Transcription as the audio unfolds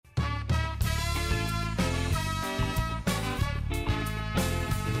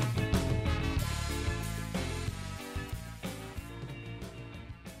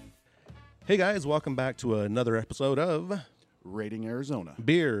Hey guys, welcome back to another episode of Rating Arizona.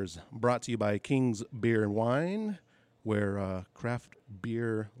 Beers, brought to you by King's Beer and Wine, where craft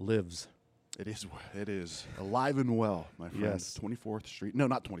beer lives. It is alive and well, my friend. Yes. 24th Street. No,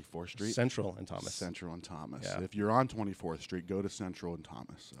 not 24th Street. Central and Thomas. Central and Thomas. Yeah. If you're on 24th Street, go to Central and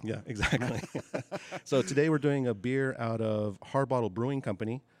Thomas. So. Yeah, exactly. So today we're doing a beer out of Hard Bottle Brewing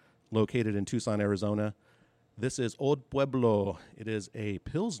Company, located in Tucson, Arizona. This is Old Pueblo. It is a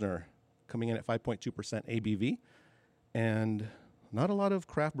Pilsner coming in at 5.2% ABV, and not a lot of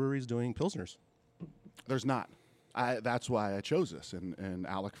craft breweries doing Pilsners. There's not. That's why I chose this. And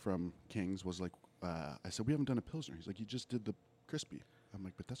Alec from King's was like, I said, we haven't done a Pilsner. He's like, you just did the crispy. I'm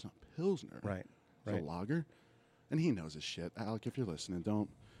like, but that's not Pilsner. Right. It's a lager. And he knows his shit. Alec, if you're listening, don't.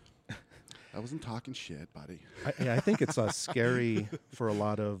 I wasn't talking shit, buddy. I think it's scary for a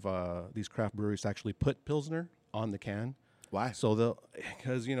lot of these craft breweries to actually put Pilsner on the can. Why? So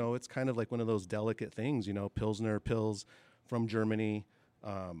because it's kind of like one of those delicate things, Pilsner, Pils from Germany,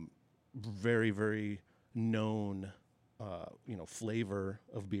 very, very known, flavor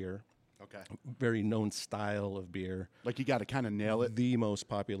of beer. Okay. Very known style of beer. Like you got to kind of nail it. The most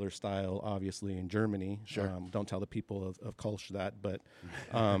popular style, obviously, in Germany. Sure. Don't tell the people of Kolsch that, but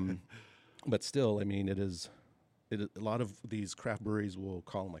but still, I mean, a lot of these craft breweries will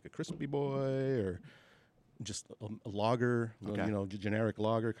call them like a crispy boy or just a lager, Okay. Generic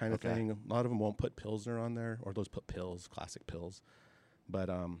lager kind of Okay. thing. A lot of them won't put Pilsner on there, or those put Pils, classic Pils.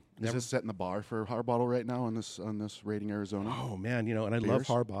 But Is this setting the bar for Hard Bottle right now on this Rating Arizona? oh man, and I love Beers?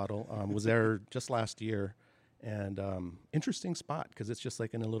 Hard Bottle. Was there just last year, and interesting spot because it's just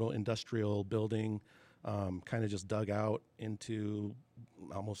like in a little industrial building, kind of just dug out into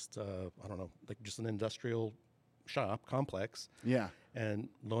almost I don't know, like just an industrial shop complex. Yeah. And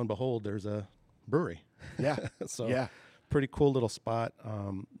lo and behold, there's a brewery. Yeah. So yeah. pretty cool little spot.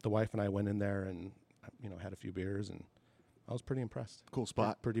 The wife and I went in there and had a few beers, and I was pretty impressed. Cool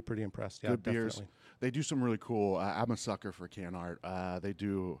spot. Pretty impressed. Yeah, Good beers. definitely. They do some really cool. I'm a sucker for can art. They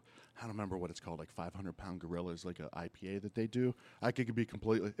do. I don't remember what it's called, like 500-pound gorillas, like a IPA that they do. I could be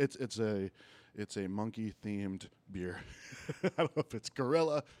completely. It's a monkey themed beer. I don't know if it's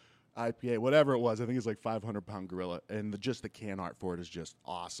gorilla IPA, whatever it was. I think it's like 500-pound gorilla, and just the can art for it is just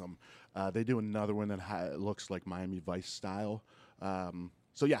awesome. They do another one that looks like Miami Vice style.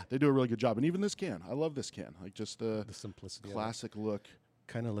 So yeah, they do a really good job, and even this can, I love this can, like just the simplicity, classic look.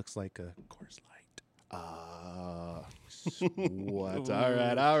 Kind of looks like a Coors Light. What?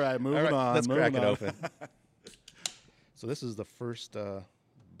 All right, moving on. Let's crack it on. open. So this is the first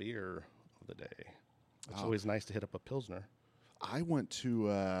beer of the day. It's always nice to hit up a Pilsner. I went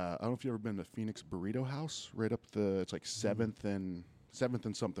to I don't know if you've ever been to Phoenix Burrito House, right up it's like 7th and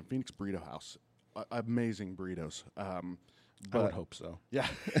something. Phoenix Burrito House, amazing burritos. I would hope so. Yeah,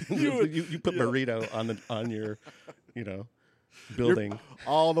 you put burrito on your, building.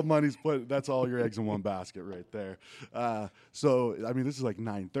 all the money's put. That's all your eggs in one basket right there. So I mean, this is like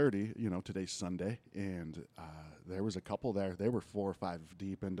 9:30. Today's Sunday, and there was a couple there. They were 4 or 5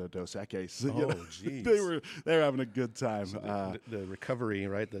 deep into Dos Equis. Jeez. They were having a good time. So the recovery,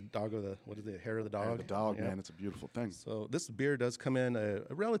 right? The dog of what is it? Hair of the dog. The dog, Yeah. man, it's a beautiful thing. So this beer does come in a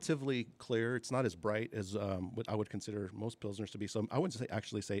relatively clear. It's not as bright as what I would consider most Pilsners to be. So I wouldn't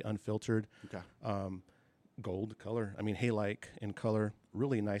actually say unfiltered. Okay. Gold color. I mean, hay-like in color.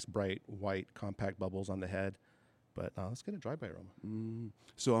 Really nice, bright, white, compact bubbles on the head. But let's get a dry by aroma.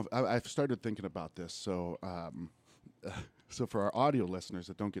 So I've started thinking about this. So so for our audio listeners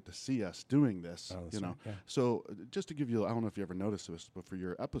that don't get to see us doing this, that's right, yeah. So just to give you, I don't know if you ever noticed this, but for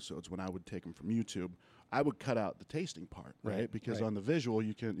your episodes, when I would take them from YouTube, I would cut out the tasting part, right? Because right. on the visual,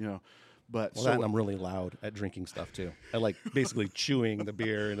 you can, but Well, and I'm really loud at drinking stuff too. I like basically chewing the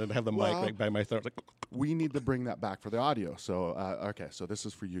beer and then have the mic right by my throat. Like, we need to bring that back for the audio. So, okay, so this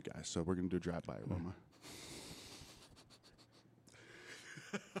is for you guys. So we're going to do drive by aroma.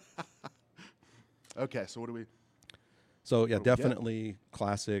 Okay, so what do we? So yeah, What do we get? definitely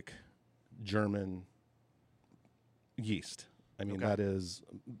classic German yeast. I mean, Okay. that is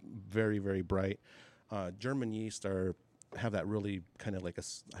very, very bright. German yeast have that really kind of like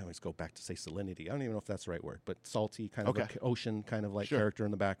I always go back to say salinity. I don't even know if that's the right word, but salty kind of Okay. like ocean kind of like Sure. character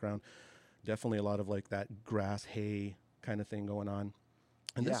in the background. Definitely a lot of like that grass hay kind of thing going on.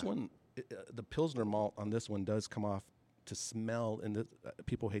 And this Yeah. one, the Pilsner malt on this one does come off to smell, and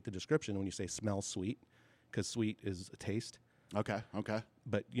people hate the description when you say smell sweet, because sweet is a taste. Okay.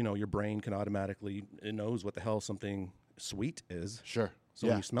 But your brain can automatically, it knows what the hell something sweet is. Sure. So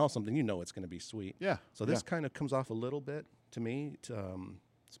when you smell something, you know it's going to be sweet. Yeah. So this kind of comes off a little bit to me.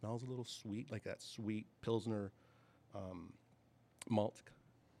 Smells a little sweet, like that sweet Pilsner malt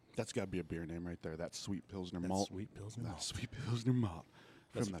That's got to be a beer name right there. That sweet Pilsner malt. Sweet Pilsner malt. Sweet Pilsner malt.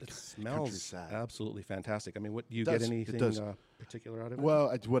 From the It smells countryside. absolutely fantastic. I mean, what do you It get does. It anything does. particular out of it? Well,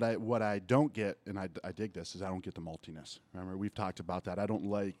 what I don't get, and I dig this, is I don't get the maltiness. Remember, we've talked about that. I don't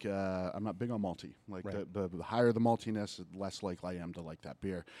like. I'm not big on malty. Like Right. the higher the maltiness, the less likely I am to like that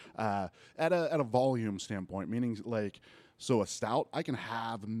beer. At a volume standpoint, meaning like. So a stout, I can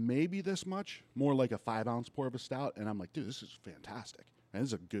have maybe this much, more like a 5-ounce pour of a stout, and I'm like, dude, this is fantastic. And this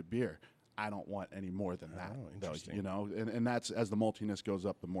is a good beer. I don't want any more than that, though, interesting. you know. And that's as the maltiness goes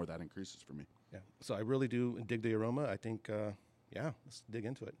up, the more that increases for me. Yeah. So I really do dig the aroma. I think, let's dig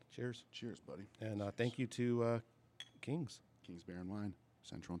into it. Cheers. Cheers, buddy. And thank you to Kings. King's Beer and Wine,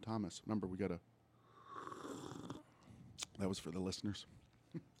 Central and Thomas. Remember, we got to. That was for the listeners.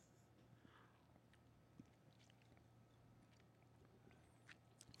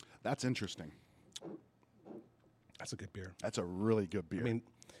 That's interesting. That's a good beer. That's a really good beer. I mean,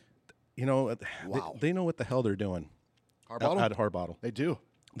 you know, Wow. they know what the hell they're doing Hard bottle? at Hard Bottle. They do.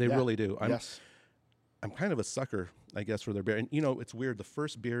 They Yeah. really do. Yes. I'm kind of a sucker, I guess, for their beer. And you know, it's weird. The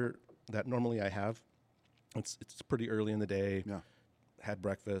first beer that normally I have, it's pretty early in the day. Yeah. Had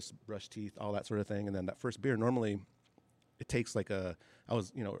breakfast, brushed teeth, all that sort of thing, and then that first beer normally it takes like a. I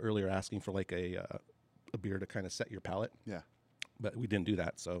was earlier asking for like a beer to kind of set your palate, Yeah. but we didn't do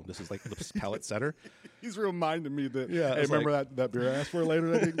that. So this is like the palate setter. He's reminding me that. Yeah, Hey, it's remember that beer I asked for later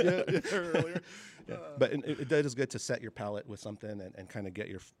that I didn't get earlier? Yeah. But it is good to set your palate with something and kind of get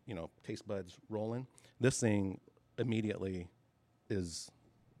your taste buds rolling. This thing immediately is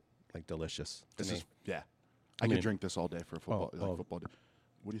like delicious to This me. is I mean- could drink this all day for a football. Oh, football day.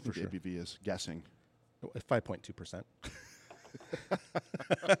 What do you think sure. ABV is? Guessing. 5.2%.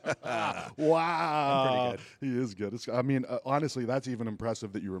 Wow, pretty he is good. I mean, honestly, that's even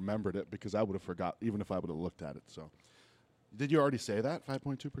impressive that you remembered it because I would have forgot even if I would have looked at it. So, did you already say that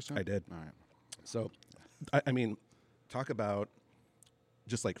 5.2%? I did. All right. So, I mean, talk about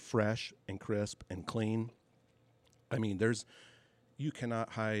just like fresh and crisp and clean. I mean, you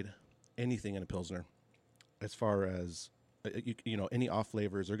cannot hide anything in a Pilsner as far as, any off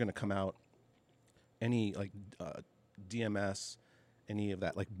flavors are going to come out. Any like DMS, any of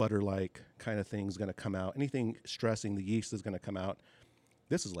that like butter-like kind of thing is going to come out. Anything stressing the yeast is going to come out.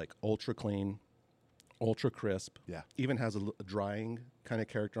 This is like ultra clean, ultra crisp. Yeah. Even has a drying kind of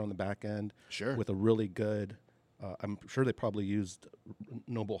character on the back end. Sure. With a really good, I'm sure they probably used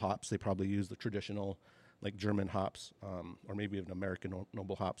noble hops. They probably used the traditional like German hops, or maybe even American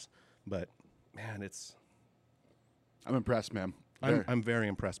noble hops. But man, I'm impressed, man. I'm very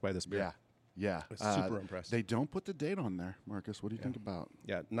impressed by this beer. Yeah. Yeah. Super impressed. They don't put the date on there, Marcus. What do you think about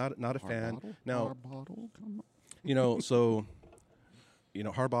Yeah, not a fan. Bottle? Now, Our bottle? Come on.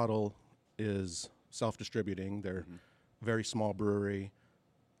 Harbottle is self-distributing. They're very small brewery,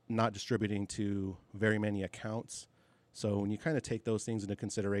 not distributing to very many accounts. So when you kind of take those things into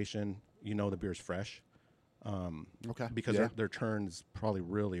consideration, the beer's fresh. Okay. Because Yeah. their turn's probably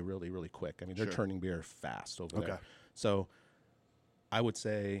really, really, really quick. I mean, they're Sure. turning beer fast over Okay. there. So I would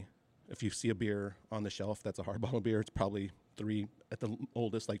say if you see a beer on the shelf that's a hard bottle beer, it's probably at the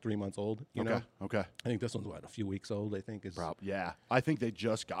oldest, like 3 months old. You know, Okay. I think this one's a few weeks old. I think is Yeah. I think they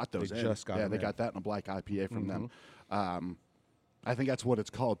just got those They in. just got Yeah, them they in. got that in a black IPA from them. I think that's what it's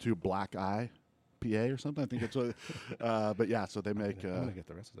called too, Black Eye PA or something. I think it's what. But yeah, so they make. I'm gonna get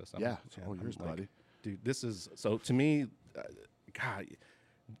the rest of this. yeah. I'm Oh, yours, like, buddy. Dude, this is so to me. God,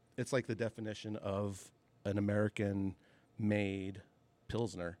 it's like the definition of an American-made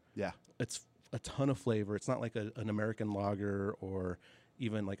Pilsner. Yeah. It's a ton of flavor. It's not like an American lager or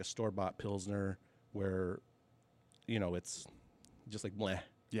even like a store-bought Pilsner where, it's just like bleh.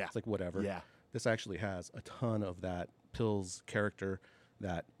 Yeah. It's like whatever. Yeah. This actually has a ton of that Pils character,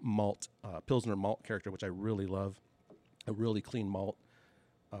 that malt, Pilsner malt character, which I really love. A really clean malt.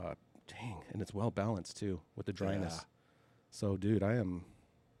 And it's well balanced too with the dryness. Yeah. So, dude, I am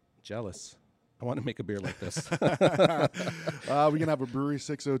jealous. I want to make a beer like this. We're gonna have a Brewery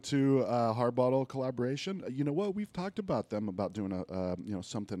 602 hard bottle collaboration. You know what? We've talked about them about doing a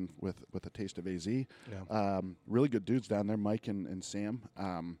something with a taste of AZ. Yeah. Really good dudes down there, Mike and Sam.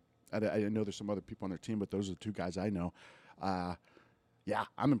 I know there's some other people on their team, but those are the two guys I know. Yeah,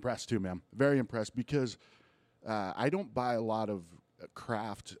 I'm impressed too, man. Very impressed because I don't buy a lot of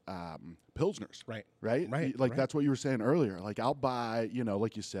craft Pilsners. Right. Right? Right, Like right. that's what you were saying earlier. Like I'll buy,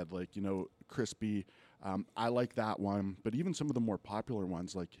 like you said, crispy. I like that one, but even some of the more popular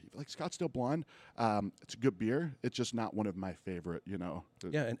ones, like Scottsdale Blonde, it's a good beer. It's just not one of my favorite,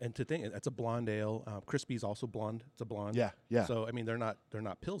 Yeah, and to think it's a blonde ale. Crispy's also blonde. It's a blonde. Yeah, yeah. So I mean, they're not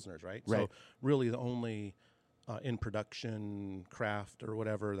pilsners, right? Right. So really, the only in production craft or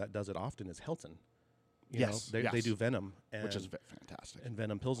whatever that does it often is Helton. You Yes, know, they yes. do Venom, which is fantastic. and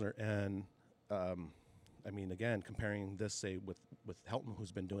Venom Pilsner, and I mean, again, comparing this, say, with Helton,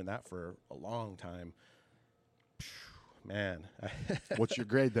 who's been doing that for a long time, man. What's your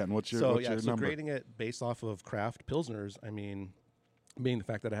grade then? What's your so number? grading it based off of craft Pilsners, I mean, being the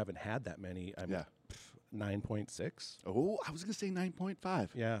fact that I haven't had that many, I'm Yeah. 9.6. Oh, I was gonna say 9.5.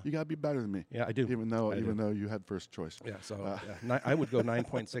 Yeah. you gotta be better than me. Yeah, I do. Even though you had first choice. Yeah, so I would go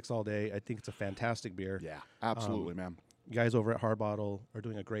 9.6 all day. I think it's a fantastic beer. Yeah, absolutely, man. You guys over at Hard Bottle are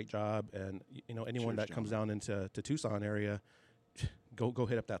doing a great job, and you know anyone Cheers, that comes down into Tucson area, go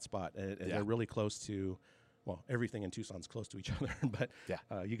hit up that spot. And they're really close to, well, everything in Tucson's close to each other, but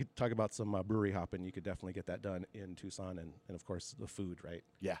you could talk about some brewery hopping. You could definitely get that done in Tucson, and of course the food, right?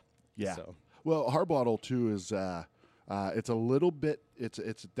 Yeah, yeah. So. Well, Hard Bottle too is it's a little bit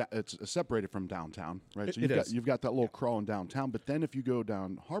it's separated from downtown, right? So you've got that little crawl in downtown, but then if you go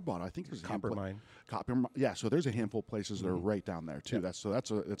down Hard Bottle, I think there's a Copper Mine. Yeah, so there's a handful of places that are right down there too. That's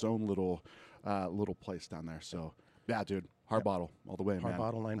its own little place down there. So yeah, dude, Hard Bottle all the way, man. Hard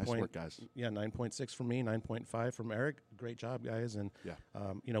Bottle, nice work, guys. Yeah, 9.6 from me, 9.5 from Eric. Great job, guys, and Yeah.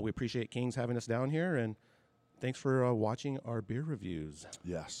 you know we appreciate Kings having us down here, and thanks for watching our beer reviews.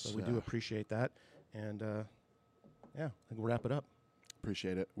 Yes, So we do appreciate that, and yeah, I think we'll wrap it up.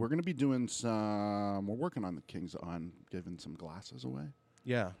 appreciate it. We're gonna be doing some. We're working on the Kings on giving some glasses away.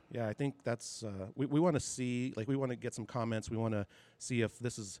 Yeah, I think that's we want to see, like, we want to get some comments. We want to see if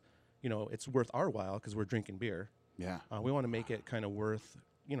this is, you know, it's worth our while because we're drinking beer. Yeah. We want to make it kind of worth,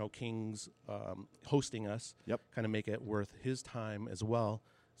 you know, King's hosting us. Yep. Kind of make it worth his time as well.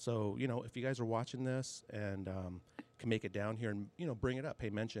 So, you know, if you guys are watching this and can make it down here and, you know, bring it up. Hey,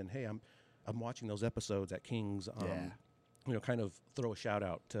 mention, hey, I'm watching those episodes at King's. You know, kind of throw a shout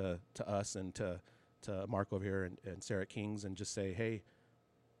out to us and to Mark over here and Sarah at King's, and just say, hey,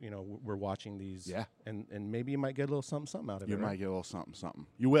 you know, we're watching these. Yeah. And maybe you might get a little something out of it. You might get a little something.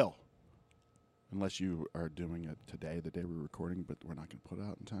 You will. Unless you are doing it today, the day we're recording, but we're not going to put it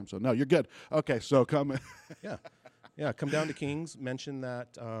out in time. So, no, you're good. Okay, so come. Yeah, come down to King's, mention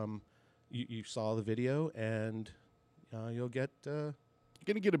that you saw the video, and you'll get...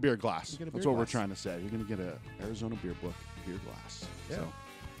 You're going to get a beer glass. Get a That's beer what we're glass. trying to say. You're going to get a Arizona Beer Book beer glass. Yeah. So,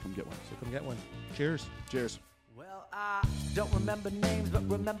 come get one. So come get one. Cheers. Cheers. Well, I don't remember names, but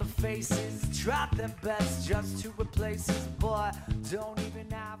remember faces. Tried their best just to replace us, boy. Don't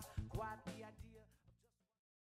even have